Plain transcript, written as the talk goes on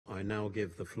I now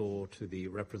give the floor to the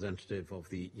representative of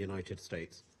the United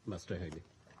States, Mr. Haley.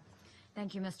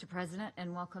 Thank you, Mr. President,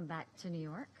 and welcome back to New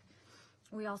York.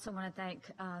 We also want to thank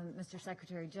Mr.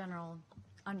 Secretary General,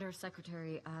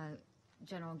 Undersecretary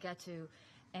General Gettu,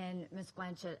 and Ms.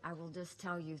 Blanchett. I will just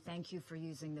tell you, thank you for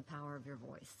using the power of your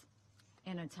voice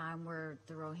in a time where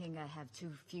the Rohingya have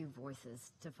too few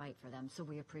voices to fight for them, so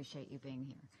we appreciate you being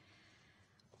here.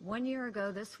 1 year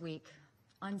ago this week,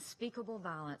 unspeakable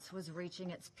violence was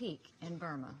reaching its peak in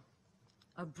Burma.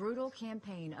 A brutal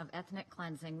campaign of ethnic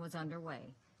cleansing was underway,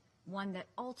 one that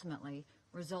ultimately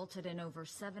resulted in over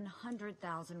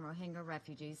 700,000 Rohingya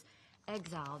refugees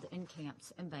exiled in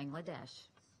camps in Bangladesh.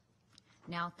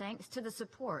 Now, thanks to the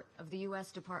support of the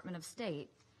U.S. Department of State,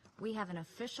 we have an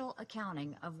official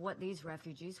accounting of what these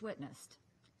refugees witnessed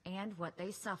and what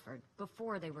they suffered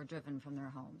before they were driven from their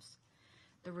homes.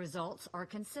 The results are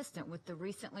consistent with the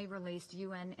recently released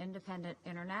UN Independent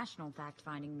International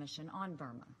Fact-Finding Mission on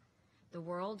Burma. The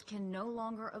world can no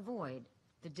longer avoid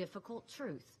the difficult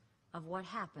truth of what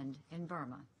happened in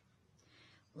Burma.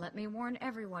 Let me warn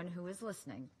everyone who is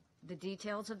listening, the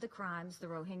details of the crimes the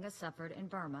Rohingya suffered in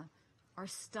Burma are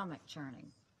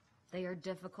stomach-churning. They are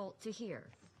difficult to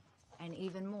hear and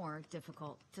even more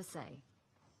difficult to say.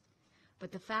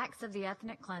 But the facts of the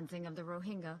ethnic cleansing of the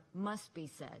Rohingya must be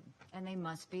said, and they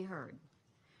must be heard.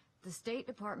 The State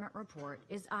Department report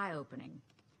is eye-opening,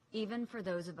 even for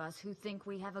those of us who think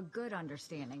we have a good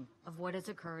understanding of what has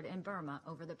occurred in Burma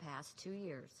over the past 2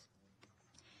 years.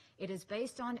 It is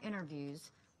based on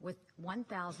interviews with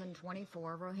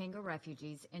 1,024 Rohingya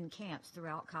refugees in camps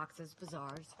throughout Cox's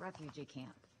Bazar's refugee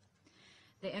camp.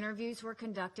 The interviews were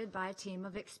conducted by a team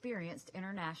of experienced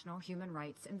international human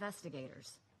rights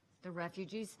investigators. The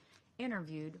refugees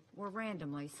interviewed were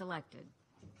randomly selected.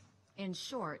 In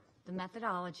short, the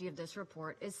methodology of this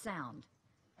report is sound,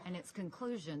 and its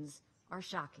conclusions are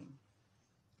shocking.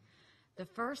 The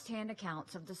first-hand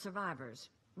accounts of the survivors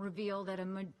reveal that a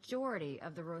majority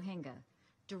of the Rohingya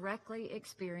directly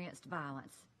experienced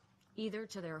violence, either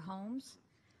to their homes,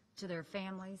 to their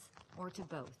families, or to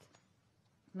both.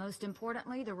 Most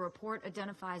importantly, the report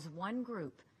identifies one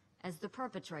group as the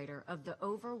perpetrator of the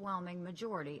overwhelming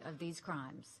majority of these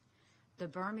crimes, the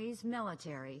Burmese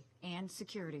military and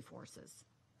security forces.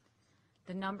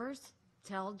 The numbers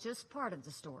tell just part of the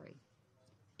story.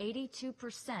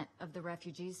 82% of the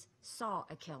refugees saw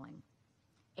a killing.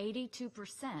 82%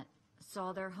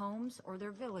 saw their homes or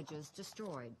their villages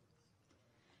destroyed.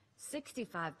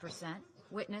 65%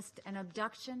 witnessed an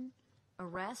abduction,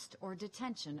 arrest, or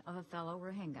detention of a fellow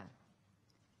Rohingya.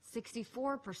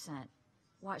 64%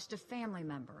 watched a family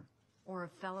member or a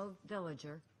fellow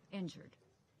villager injured.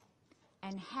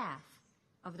 And half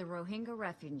of the Rohingya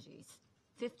refugees,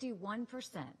 51%,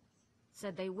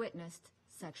 said they witnessed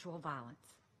sexual violence.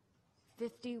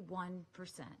 51%.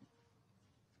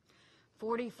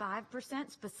 45%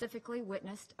 specifically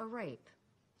witnessed a rape.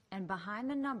 And behind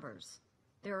the numbers,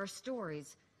 there are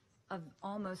stories of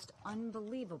almost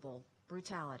unbelievable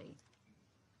brutality.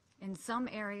 In some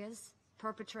areas,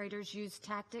 perpetrators used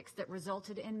tactics that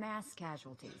resulted in mass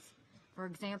casualties. For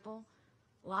example,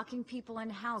 locking people in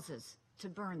houses to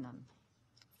burn them,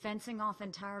 fencing off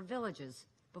entire villages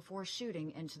before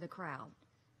shooting into the crowd,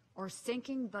 or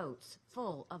sinking boats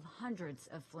full of hundreds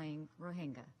of fleeing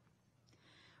Rohingya.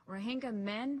 Rohingya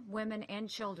men, women, and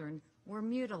children were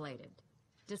mutilated,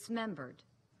 dismembered,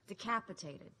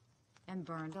 decapitated, and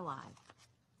burned alive.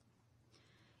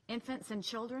 Infants and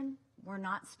children were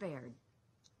not spared.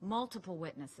 Multiple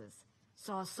witnesses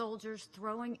saw soldiers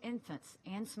throwing infants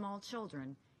and small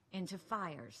children into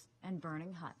fires and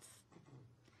burning huts,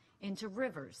 into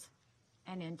rivers,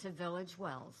 and into village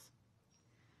wells.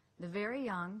 The very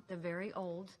young, the very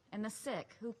old, and the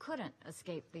sick who couldn't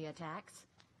escape the attacks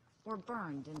were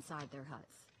burned inside their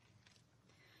huts.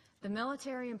 The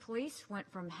military and police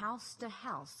went from house to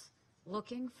house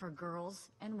looking for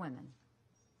girls and women.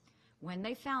 When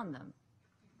they found them,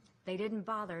 they didn't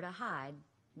bother to hide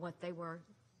what they were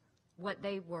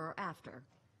after.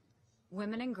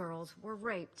 Women and girls were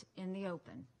raped in the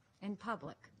open, in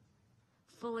public.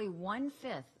 Fully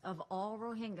 1/5 of all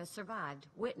Rohingya survived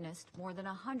witnessed more than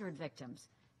 100 victims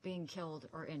being killed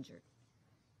or injured.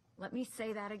 Let me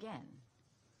say that again.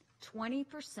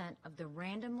 20% of the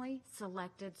randomly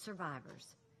selected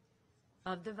survivors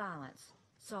of the violence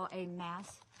saw a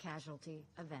mass casualty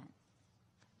event.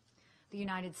 The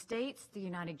United States, the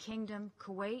United Kingdom,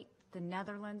 Kuwait, the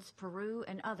Netherlands, Peru,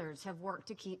 and others have worked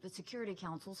to keep the Security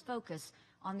Council's focus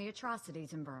on the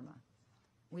atrocities in Burma.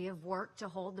 We have worked to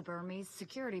hold the Burmese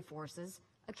security forces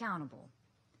accountable.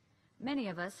 Many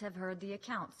of us have heard the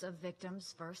accounts of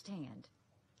victims firsthand.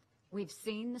 We've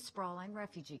seen the sprawling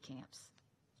refugee camps,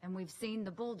 and we've seen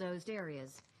the bulldozed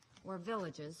areas where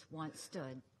villages once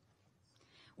stood.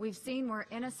 We've seen where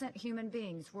innocent human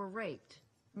beings were raped,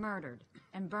 murdered,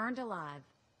 and burned alive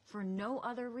for no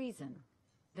other reason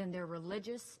than their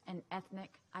religious and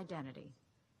ethnic identity.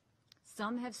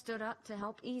 Some have stood up to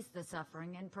help ease the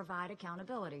suffering and provide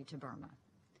accountability to Burma.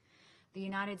 The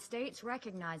United States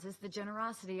recognizes the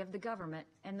generosity of the government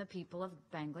and the people of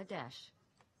Bangladesh.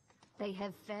 They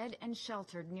have fed and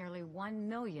sheltered nearly 1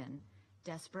 million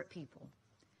desperate people.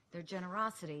 Their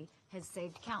generosity has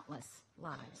saved countless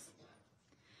lives.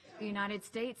 The United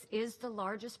States is the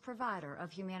largest provider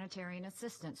of humanitarian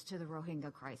assistance to the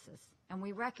Rohingya crisis, and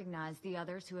we recognize the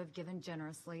others who have given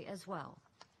generously as well.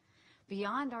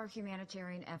 Beyond our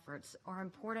humanitarian efforts are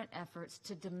important efforts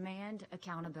to demand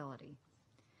accountability.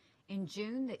 In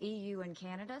June, the EU and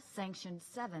Canada sanctioned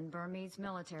 7 Burmese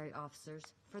military officers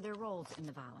for their roles in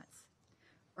the violence.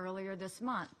 Earlier this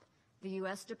month, the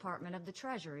U.S. Department of the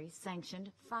Treasury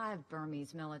sanctioned 5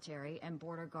 Burmese military and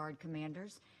border guard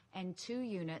commanders and 2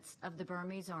 units of the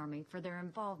Burmese Army for their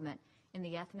involvement in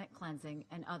the ethnic cleansing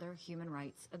and other human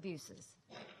rights abuses.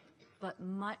 But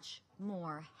much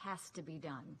more has to be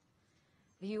done.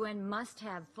 The UN must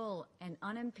have full and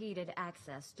unimpeded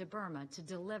access to Burma to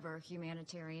deliver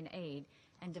humanitarian aid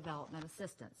and development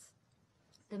assistance.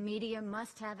 The media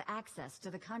must have access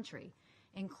to the country,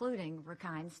 including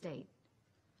Rakhine State.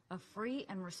 A free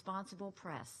and responsible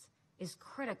press is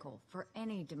critical for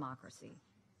any democracy.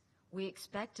 We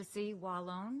expect to see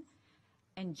Wallon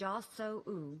and Ja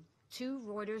So-u, 2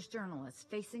 Reuters journalists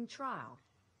facing trial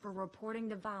for reporting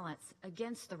the violence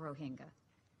against the Rohingya,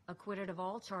 acquitted of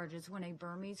all charges when a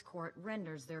Burmese court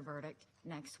renders their verdict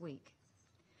next week.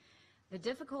 The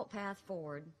difficult path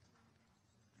toward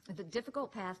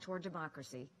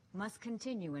democracy must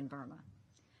continue in Burma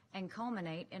and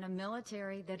culminate in a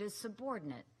military that is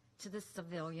subordinate to the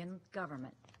civilian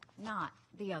government, not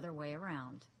the other way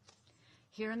around.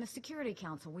 Here in the Security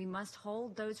Council, we must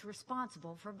hold those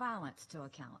responsible for violence to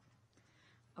account.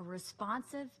 A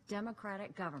responsive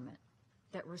democratic government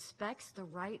that respects the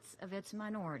rights of its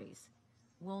minorities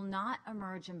will not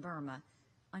emerge in Burma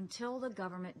until the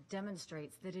government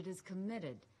demonstrates that it is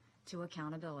committed to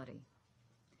accountability.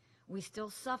 We still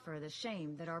suffer the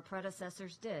shame that our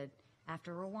predecessors did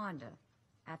after Rwanda,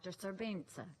 after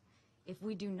Srebrenica, if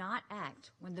we do not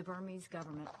act when the Burmese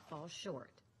government falls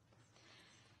short.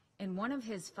 In one of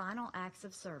his final acts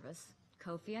of service,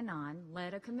 Kofi Annan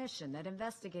led a commission that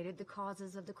investigated the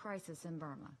causes of the crisis in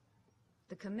Burma.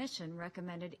 The commission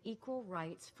recommended equal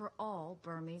rights for all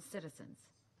Burmese citizens.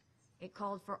 It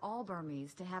called for all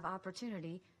Burmese to have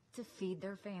opportunity to feed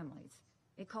their families.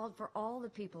 It called for all the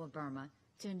people of Burma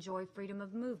to enjoy freedom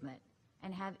of movement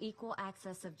and have equal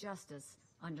access of justice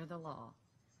under the law.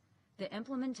 The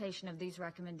implementation of these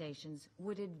recommendations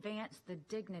would advance the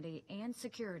dignity and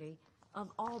security of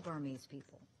all Burmese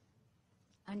people.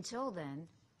 Until then,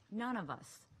 none of us,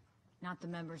 not the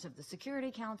members of the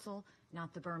Security Council,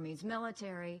 not the Burmese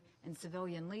military and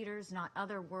civilian leaders, not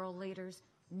other world leaders,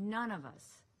 none of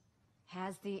us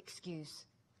has the excuse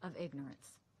of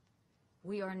ignorance.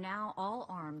 We are now all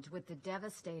armed with the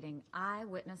devastating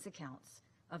eyewitness accounts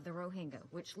of the Rohingya,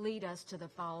 which lead us to the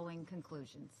following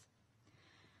conclusions.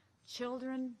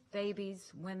 Children,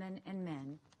 babies, women, and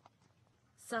men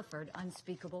suffered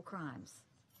unspeakable crimes.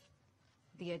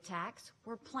 The attacks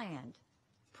were planned,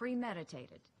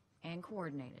 premeditated, and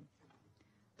coordinated.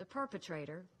 The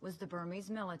perpetrator was the Burmese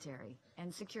military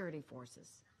and security forces.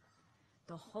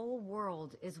 The whole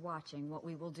world is watching what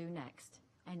we will do next,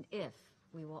 and if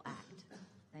we will act.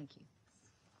 Thank you.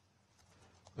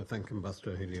 I thank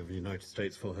Ambassador Haley of the United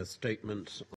States for her statement.